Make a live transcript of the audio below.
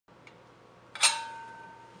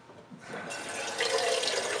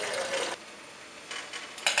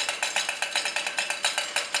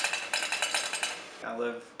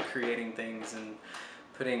love creating things and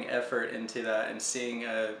putting effort into that and seeing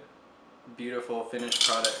a beautiful finished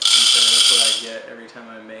product. And so that's what I get every time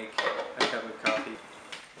I make a cup of coffee.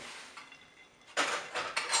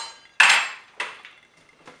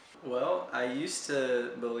 Well, I used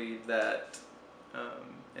to believe that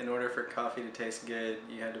in order for coffee to taste good,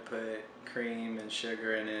 you had to put cream and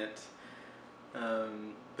sugar in it.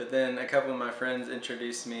 But then a couple of my friends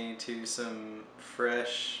introduced me to some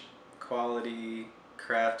fresh, quality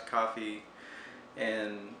craft coffee,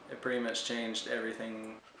 and it pretty much changed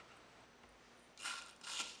everything.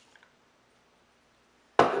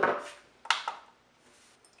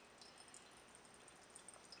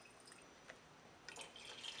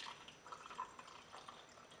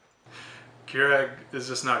 Keurig is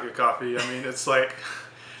just not good coffee. I mean, it's like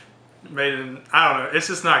made in, I don't know, it's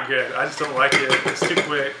just not good. I just don't like it. It's too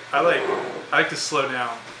quick. I like to slow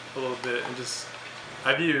down a little bit and just,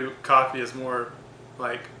 I view coffee as more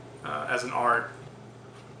like as an art.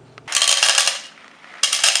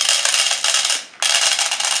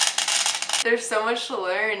 There's so much to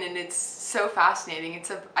learn and it's so fascinating.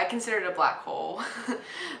 I consider it a black hole.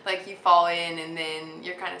 Like you fall in and then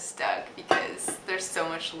you're kind of stuck because there's so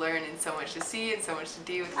much to learn and so much to see and so much to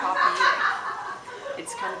do with coffee.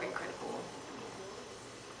 It's kind of incredible.